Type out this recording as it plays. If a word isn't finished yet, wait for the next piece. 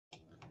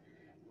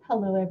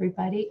Hello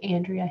everybody,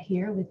 Andrea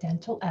here with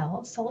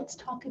Dentalelle. So let's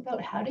talk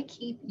about how to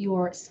keep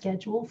your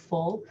schedule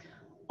full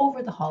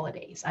over the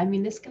holidays. I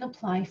mean, this can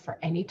apply for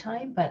any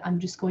time, but I'm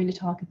just going to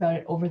talk about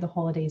it over the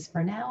holidays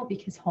for now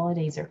because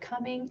holidays are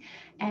coming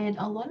and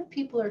a lot of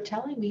people are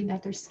telling me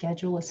that their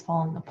schedule is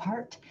falling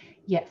apart.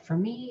 Yet for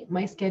me,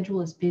 my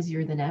schedule is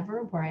busier than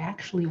ever where I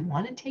actually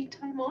want to take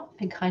time off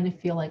and kind of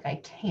feel like I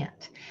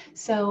can't.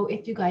 So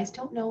if you guys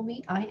don't know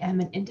me, I am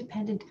an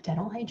independent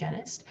dental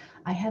hygienist.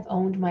 I have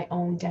owned my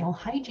own dental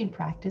hygiene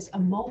practice, a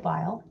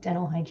mobile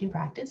dental hygiene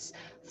practice,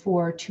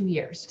 for 2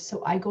 years.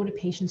 So I go to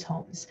patients'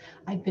 homes.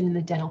 I've been in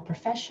the dental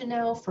profession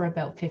now for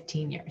about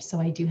 15 years, so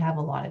I do have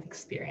a lot of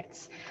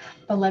experience.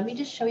 But let me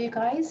just show you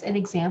guys an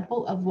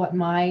example of what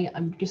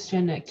I'm just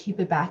going to keep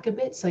it back a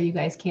bit so you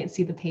guys can't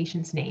see the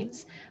patients'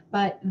 names.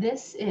 But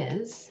this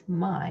is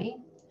my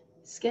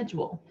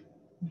schedule,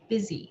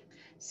 busy.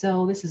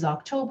 So this is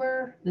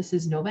October, this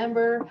is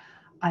November.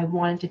 I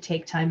wanted to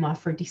take time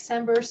off for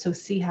December, so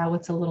see how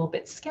it's a little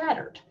bit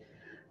scattered.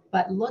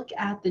 But look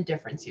at the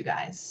difference, you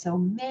guys. So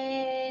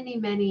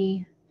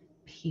many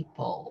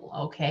people,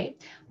 okay?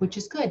 Which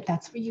is good.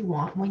 That's what you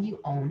want when you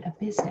own a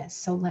business.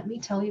 So let me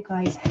tell you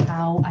guys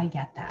how I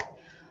get that.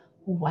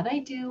 What I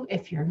do,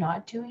 if you're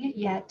not doing it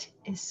yet,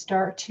 is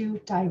start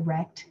to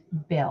direct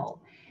bill,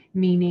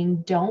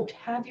 meaning don't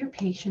have your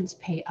patients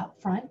pay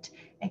upfront,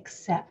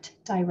 accept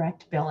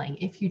direct billing.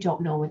 If you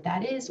don't know what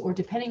that is, or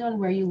depending on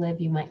where you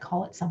live, you might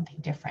call it something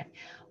different.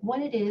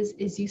 What it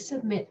is you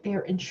submit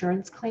their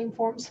insurance claim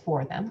forms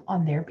for them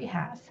on their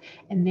behalf,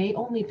 and they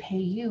only pay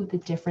you the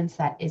difference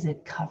that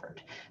isn't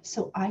covered.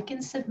 So I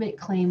can submit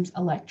claims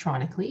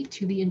electronically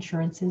to the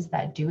insurances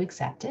that do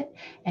accept it,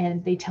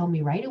 and they tell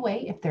me right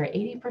away if they're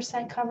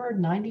 80% covered,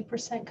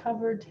 90%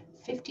 covered,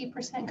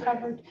 50%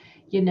 covered.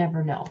 You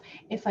never know.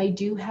 If I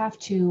do have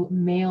to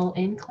mail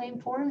in claim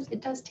forms,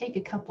 it does take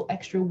a couple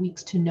extra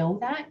weeks to know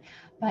that,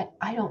 but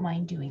I don't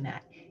mind doing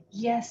that.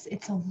 Yes,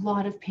 it's a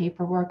lot of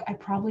paperwork. I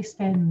probably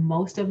spend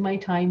most of my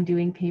time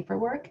doing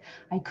paperwork.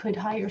 I could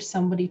hire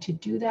somebody to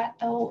do that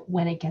though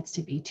when it gets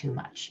to be too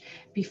much.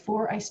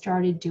 Before I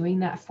started doing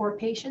that for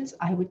patients,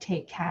 I would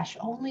take cash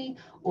only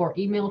or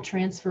email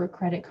transfer a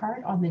credit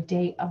card on the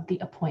day of the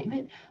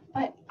appointment,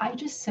 but I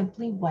just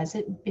simply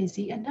wasn't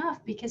busy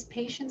enough because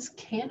patients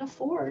can't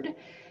afford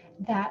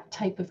that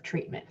type of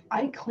treatment.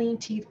 I clean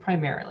teeth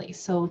primarily,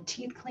 so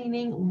teeth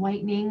cleaning,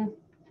 whitening.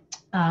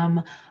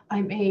 Um,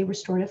 I'm a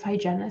restorative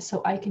hygienist,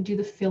 so I can do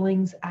the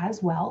fillings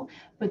as well,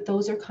 but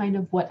those are kind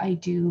of what I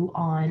do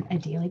on a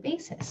daily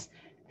basis.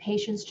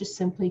 Patients just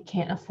simply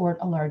can't afford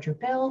a larger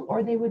bill,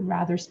 or they would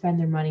rather spend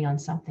their money on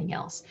something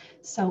else.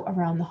 So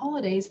around the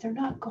holidays, they're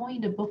not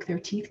going to book their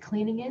teeth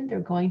cleaning in, they're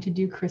going to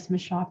do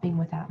Christmas shopping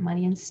with that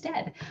money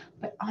instead.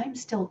 But I'm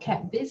still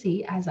kept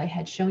busy, as I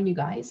had shown you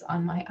guys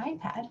on my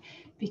iPad,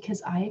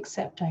 because I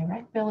accept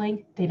direct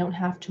billing. They don't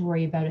have to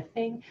worry about a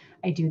thing.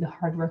 I do the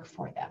hard work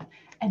for them.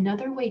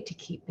 Another way to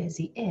keep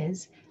busy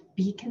is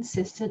be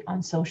consistent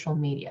on social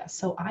media.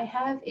 So I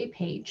have a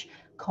page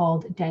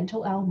called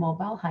Dentalelle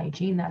Mobile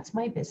Hygiene. That's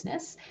my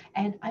business.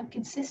 And I'm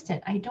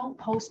consistent. I don't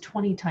post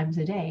 20 times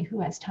a day.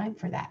 Who has time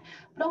for that?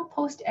 But I'll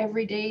post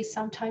every day,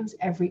 sometimes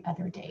every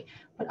other day.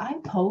 But I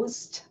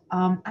post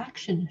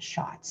action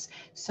shots.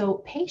 So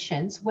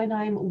patients, when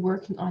I'm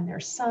working on their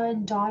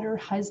son, daughter,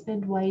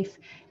 husband, wife,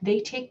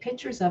 they take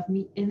pictures of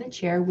me in the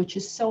chair, which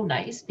is so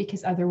nice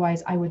because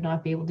otherwise I would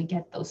not be able to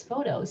get those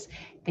photos.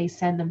 They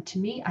send them to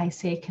me. I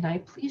say, can I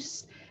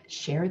please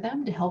share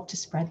them to help to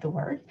spread the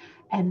word?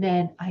 And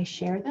then I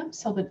share them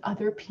so that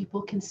other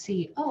people can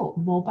see, oh,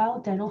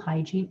 mobile dental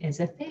hygiene is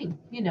a thing.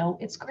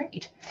 It's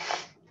great.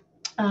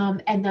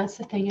 And that's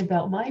the thing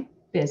about my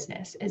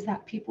business is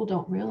that people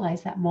don't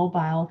realize that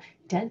mobile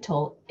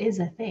dental is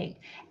a thing.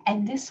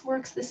 And this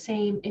works the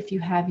same if you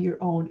have your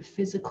own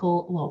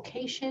physical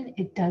location.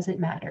 It doesn't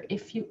matter.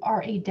 If you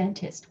are a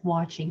dentist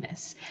watching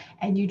this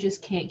and you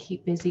just can't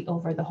keep busy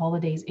over the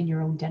holidays in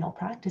your own dental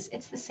practice,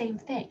 it's the same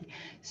thing.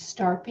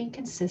 Start being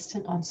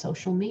consistent on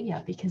social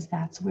media because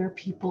that's where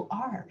people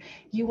are.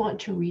 You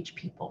want to reach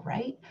people,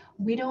 right?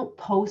 We don't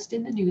post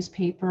in the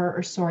newspaper,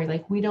 or sorry,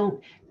 like we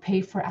don't pay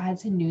for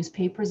ads in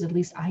newspapers, at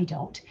least I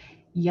don't.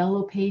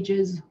 Yellow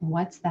pages,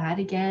 what's that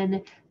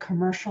again?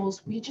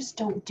 Commercials, we just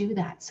don't do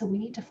that. So we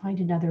need to find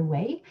another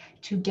way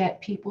to get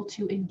people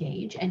to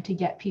engage and to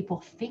get people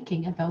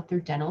thinking about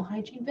their dental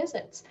hygiene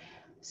visits.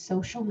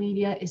 Social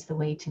media is the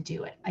way to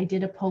do it. I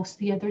did a post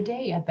the other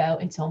day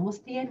about it's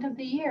almost the end of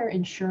the year,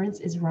 insurance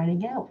is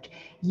running out.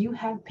 You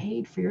have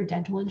paid for your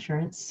dental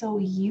insurance, so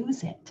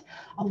use it.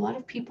 A lot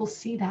of people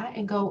see that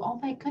and go,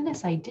 oh my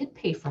goodness, I did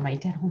pay for my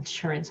dental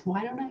insurance.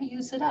 Why don't I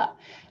use it up?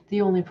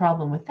 The only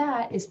problem with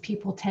that is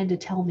people tend to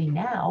tell me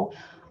now,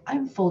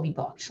 I'm fully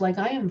booked. Like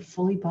I am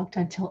fully booked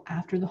until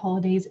after the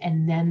holidays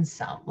and then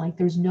some. Like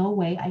there's no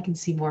way I can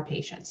see more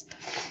patients.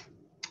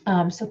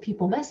 So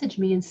people message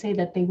me and say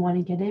that they want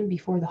to get in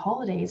before the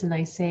holidays, and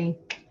I say,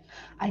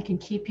 I can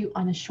keep you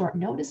on a short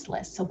notice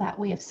list. So that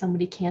way, if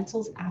somebody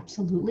cancels,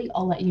 absolutely,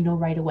 I'll let you know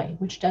right away,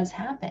 which does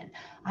happen.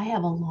 I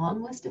have a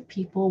long list of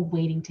people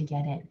waiting to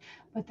get in,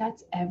 but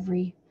that's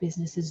every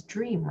business's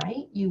dream,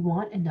 right? You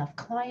want enough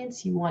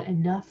clients, you want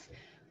enough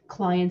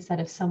clients that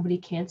if somebody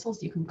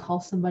cancels, you can call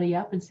somebody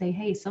up and say,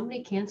 hey,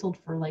 somebody canceled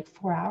for like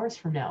 4 hours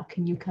from now.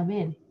 Can you come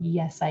in?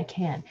 Yes, I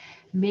can.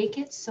 Make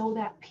it so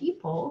that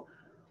people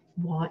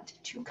want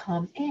to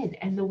come in.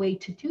 And the way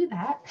to do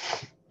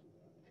that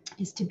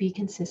is to be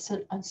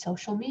consistent on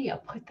social media.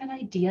 Put that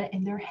idea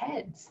in their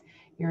heads.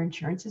 Your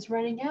insurance is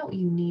running out.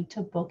 You need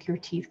to book your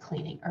teeth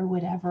cleaning or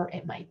whatever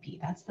it might be.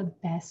 That's the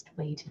best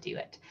way to do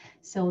it.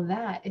 So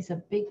that is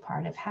a big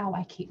part of how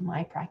I keep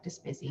my practice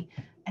busy.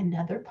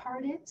 Another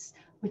part is,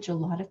 which a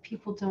lot of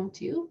people don't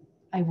do,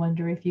 I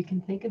wonder if you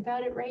can think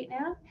about it right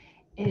now,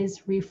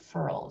 is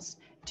referrals.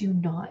 Do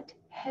not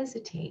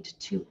hesitate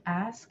to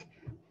ask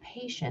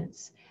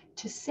patients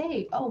to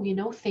say,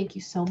 oh, thank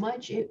you so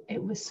much.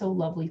 It was so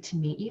lovely to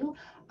meet you.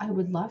 I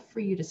would love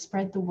for you to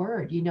spread the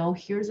word.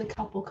 Here's a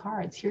couple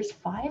cards. Here's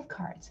 5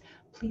 cards.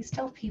 Please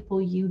tell people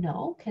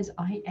because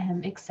I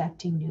am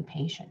accepting new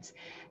patients.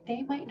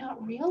 They might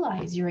not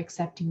realize you're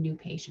accepting new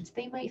patients.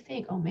 They might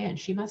think, oh man,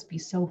 she must be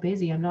so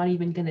busy. I'm not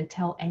even going to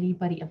tell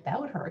anybody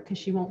about her because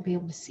she won't be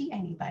able to see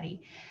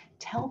anybody.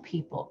 Tell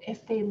people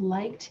if they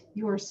liked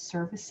your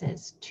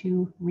services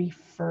to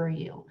refer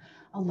you.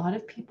 A lot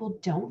of people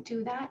don't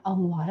do that. A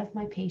lot of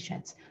my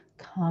patients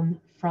come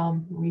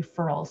from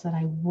referrals that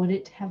I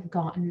wouldn't have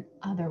gotten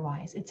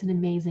otherwise. It's an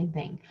amazing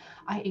thing.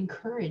 I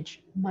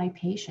encourage my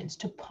patients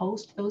to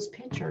post those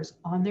pictures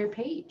on their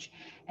page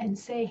and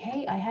say,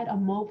 hey, I had a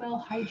mobile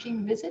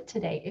hygiene visit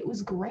today. It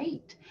was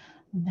great.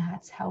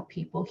 That's how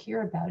people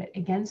hear about it.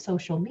 Again,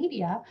 social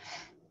media,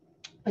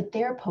 but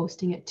they're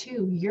posting it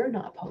too. You're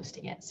not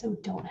posting it. So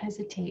don't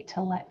hesitate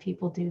to let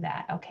people do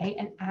that, okay?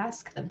 And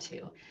ask them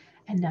to.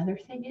 Another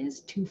thing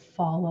is to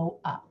follow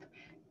up.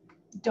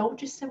 Don't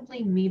just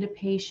simply meet a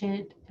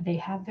patient, they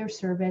have their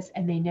service,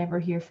 and they never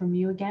hear from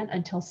you again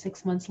until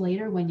 6 months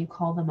later when you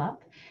call them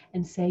up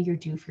and say you're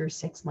due for your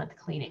 6-month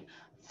cleaning.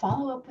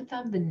 Follow up with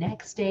them the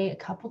next day, a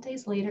couple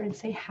days later, and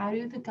say, how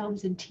do the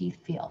gums and teeth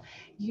feel?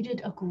 You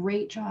did a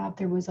great job.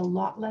 There was a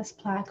lot less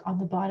plaque on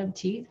the bottom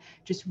teeth.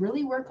 Just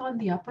really work on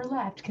the upper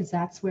left because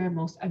that's where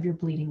most of your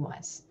bleeding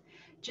was.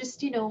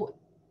 Just,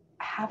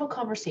 have a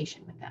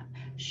conversation with them.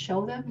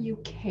 Show them you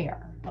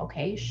care,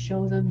 okay?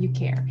 Show them you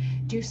care.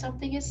 Do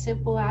something as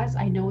simple as,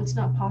 I know it's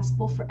not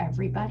possible for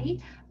everybody,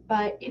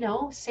 but,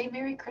 say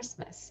Merry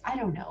Christmas. I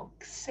don't know.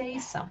 Say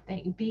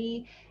something.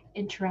 Be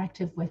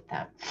interactive with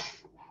them.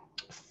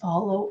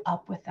 Follow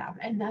up with them.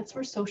 And that's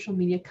where social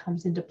media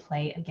comes into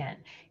play again.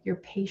 Your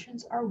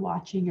patients are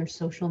watching your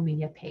social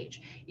media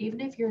page.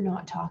 Even if you're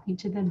not talking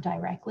to them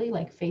directly,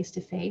 like face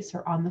to face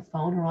or on the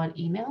phone or on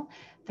email,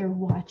 they're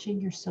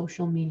watching your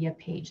social media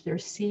page. They're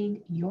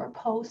seeing your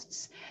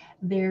posts.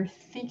 They're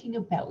thinking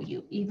about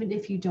you, even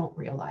if you don't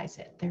realize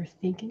it. They're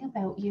thinking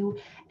about you.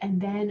 And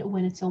then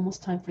when it's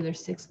almost time for their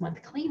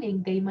 6-month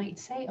cleaning, they might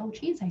say, oh,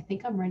 geez, I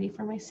think I'm ready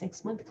for my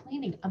 6-month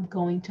cleaning. I'm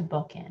going to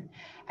book in.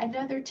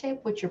 Another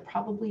tip, which you're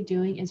probably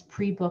doing, is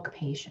pre-book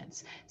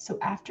patients. So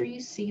after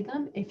you see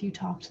them, if you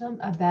talk to them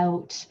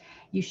about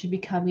you should be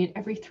coming in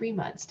every 3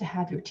 months to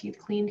have your teeth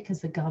cleaned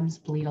because the gums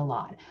bleed a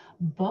lot,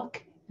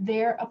 book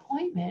their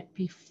appointment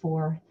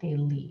before they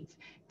leave.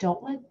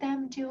 Don't let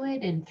them do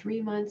it in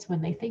 3 months.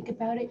 When they think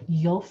about it,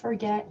 you'll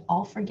forget,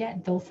 I'll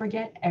forget, they'll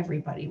forget,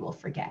 everybody will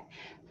forget.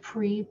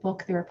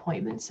 Pre-book their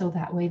appointment so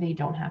that way they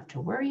don't have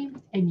to worry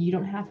and you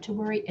don't have to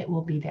worry, it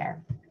will be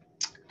there.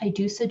 I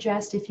do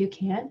suggest, if you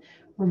can,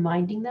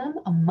 reminding them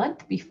a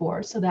month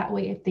before, so that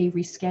way if they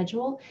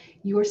reschedule,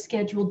 your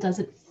schedule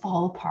doesn't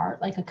fall apart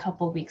like a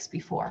couple weeks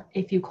before.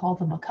 If you call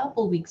them a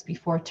couple weeks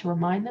before to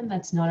remind them,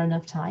 that's not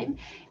enough time.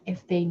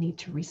 If they need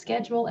to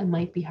reschedule, it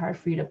might be hard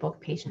for you to book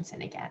patients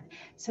in again.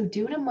 So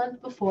do it a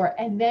month before,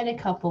 and then a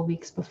couple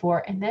weeks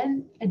before, and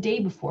then a day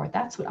before.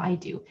 That's what I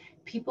do.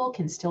 People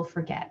can still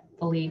forget,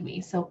 believe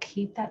me. So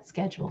keep that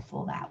schedule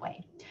full that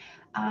way.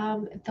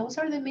 Those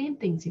are the main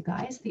things, you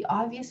guys. The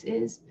obvious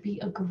is be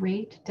a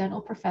great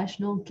dental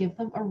professional, give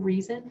them a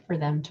reason for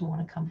them to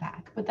want to come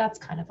back, but that's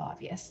kind of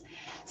obvious.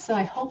 So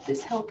I hope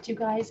this helped you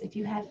guys. If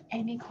you have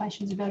any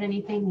questions about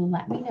anything,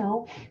 let me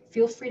know.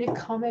 Feel free to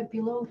comment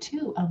below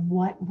too on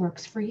what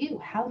works for you.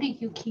 How do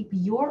you keep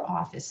your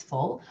office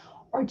full?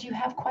 Or do you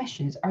have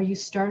questions? Are you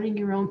starting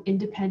your own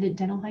independent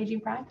dental hygiene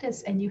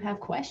practice and you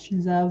have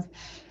questions of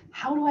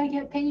how do I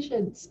get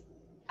patients?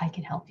 I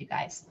can help you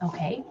guys,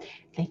 okay?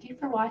 Thank you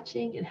for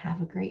watching and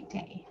have a great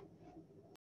day.